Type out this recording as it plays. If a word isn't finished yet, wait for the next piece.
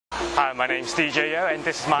Hi, my name's DJ Yo, and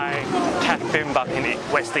this is my Café Bibimbap in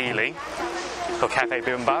West Ealing. Called Café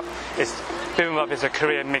Bibimbap. Bibimbap is a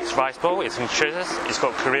Korean mixed rice bowl. It's nutritious. It's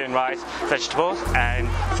got Korean rice, vegetables, and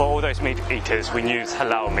for all those meat eaters, we use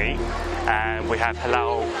halal meat. And we have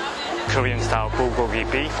halal Korean style bulgogi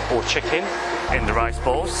beef or chicken in the rice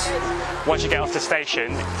bowls. Once you get off the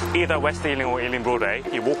station, either West Ealing or Ealing Broadway,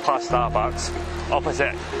 you walk past Starbucks,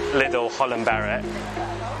 opposite Lidl, Holland Barrett,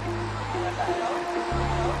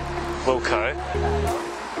 Wilco,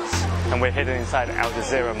 and we're hidden inside Al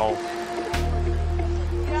Jazeera Mall.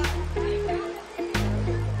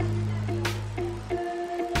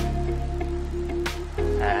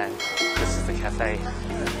 And this is the cafe.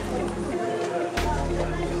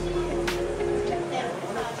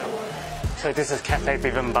 So this is Café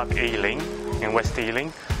Bibimbap Ealing in West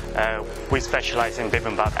Ealing. We specialize in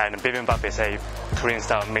bibimbap, and bibimbap is a Korean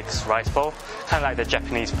style mixed rice bowl, kind of like the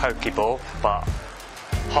Japanese poke bowl, but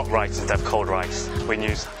hot rice instead of cold rice. We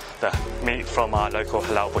use the meat from our local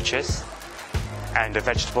halal butchers, and the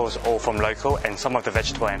vegetables all from local, and some of the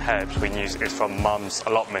vegetable and herbs we use is from Mum's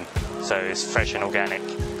allotment, so it's fresh and organic.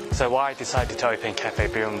 So why I decided to open Café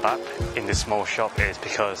Bibimbap in this small shop is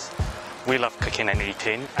because we love cooking and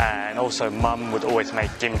eating, and also Mum would always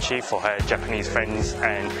make kimchi for her Japanese friends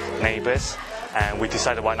and neighbours, and we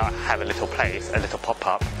decided why not have a little place, a little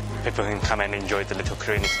pop-up. People can come and enjoy the little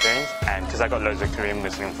Korean experience, and because I got loads of Korean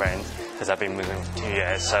Muslim friends, because I've been Muslim for 2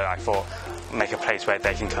 years, so I thought make a place where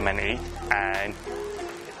they can come and eat, and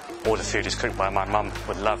all the food is cooked by my mum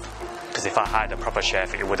would love, because if I had a proper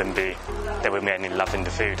chef, there wouldn't be any love in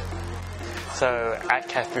the food. So at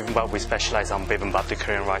Café Bibimbap we specialise on bibimbap, the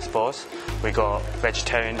Korean rice balls. We got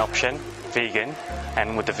vegetarian option, vegan,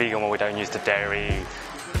 and with the vegan one we don't use the dairy,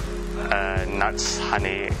 nuts,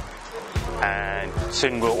 honey, and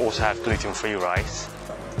soon we'll also have gluten-free rice.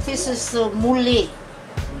 This is mulli.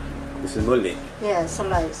 This is mulli? Yeah,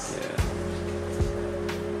 slice. Yeah.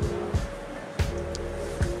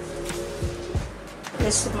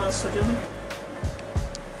 This is mushroom.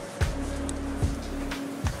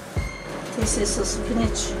 This is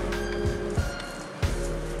spinach.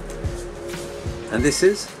 And this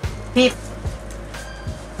is? Beef.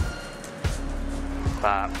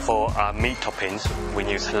 But for our meat toppings,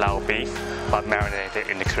 we use halal beef, but marinated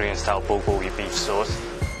in the Korean style bulgogi beef sauce.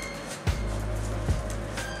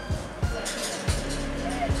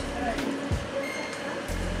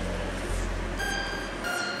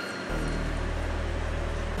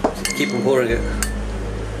 Keep on pouring it.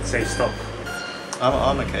 Say stop.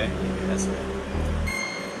 I'm okay. Yes.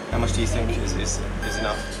 How much do you think is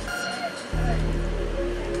enough?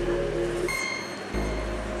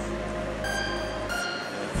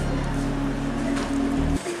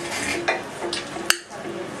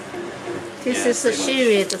 This is a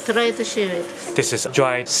seaweed, dried seaweed. This is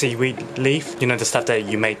dried seaweed leaf, you know the stuff that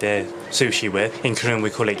you make the sushi with. In Korean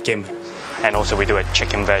we call it gim. And also we do a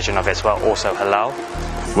chicken version of it as well, also halal.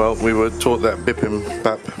 Well, we were taught that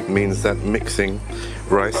bibimbap means that mixing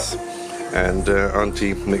rice, and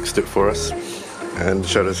Auntie mixed it for us and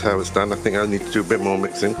showed us how it's done. I think I need to do a bit more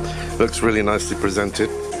mixing. Looks really nicely presented.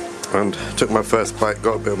 And took my first bite,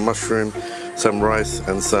 got a bit of mushroom, some rice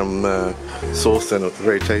and some sauce, and it was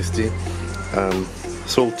very tasty.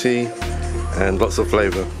 Salty and lots of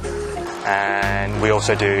flavour. And we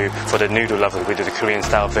also do, for the noodle lovers, we do the Korean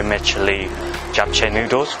style vermicelli japchae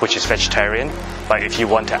noodles, which is vegetarian. But if you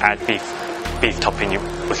want to add beef topping,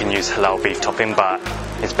 we can use halal beef topping, but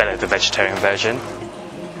it's better the vegetarian version.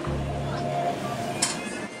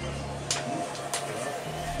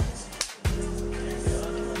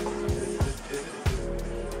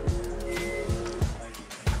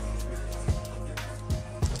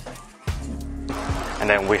 And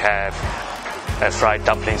then we have fried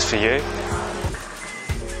dumplings for you.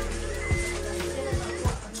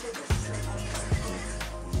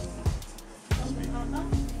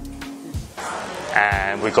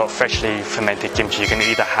 And we've got freshly fermented kimchi. You can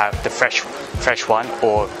either have the fresh one,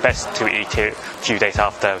 or best to eat it a few days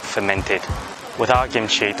after fermented. With our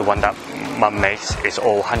kimchi, the one that Mum makes is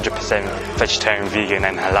all 100% vegetarian, vegan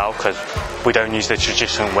and halal, because we don't use the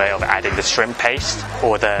traditional way of adding the shrimp paste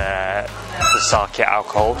or the sake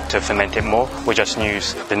alcohol to ferment it more. We just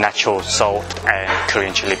use the natural salt and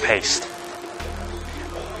Korean chili paste.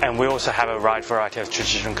 And we also have a wide variety of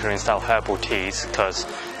traditional Korean style herbal teas, because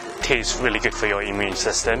tea is really good for your immune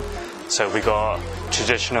system. So we got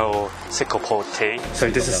traditional sickle port tea. So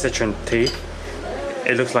this is citron tea.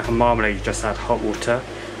 It looks like a marmalade, you just add hot water,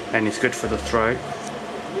 and it's good for the throat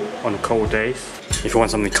on cold days. If you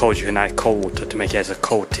want something cold, you can add cold water to make it as a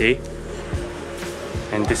cold tea.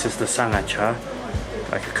 And this is the sanacha,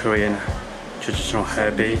 like a Korean traditional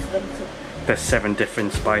herby. There's 7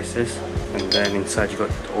 different spices, and then inside you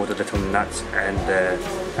got all the little nuts and the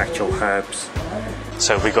actual herbs.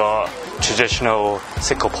 So we got traditional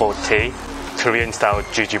sickle port tea, Korean style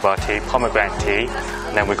jujube tea, pomegranate tea,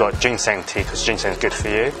 and then we got ginseng tea because ginseng is good for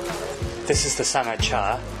you. This is the Samad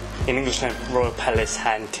cha, in English named Royal Palace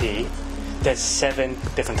hand tea. There's 7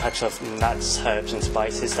 different types of nuts, herbs and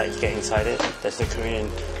spices that you get inside it. There's the Korean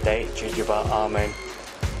date, jujube, almond,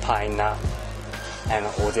 pine nut, and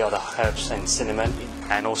all the other herbs and cinnamon.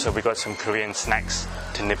 And also we got some Korean snacks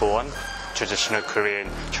to nibble on. Traditional Korean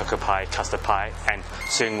chocolate pie, custard pie, and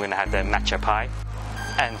soon we're gonna have the matcha pie.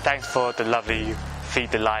 And thanks for the lovely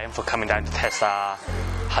Feed the Lion for coming down to test our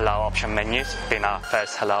halal option menus, being our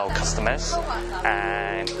first halal customers.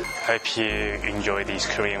 And hope you enjoy these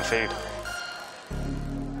Korean food.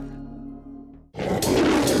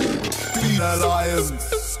 Feed the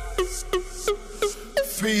lions.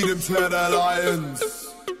 Feed them to the lions.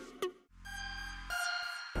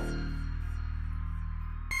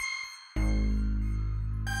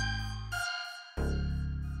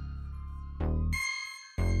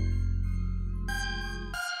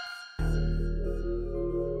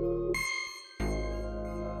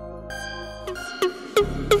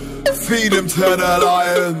 Feed them to the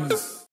lions.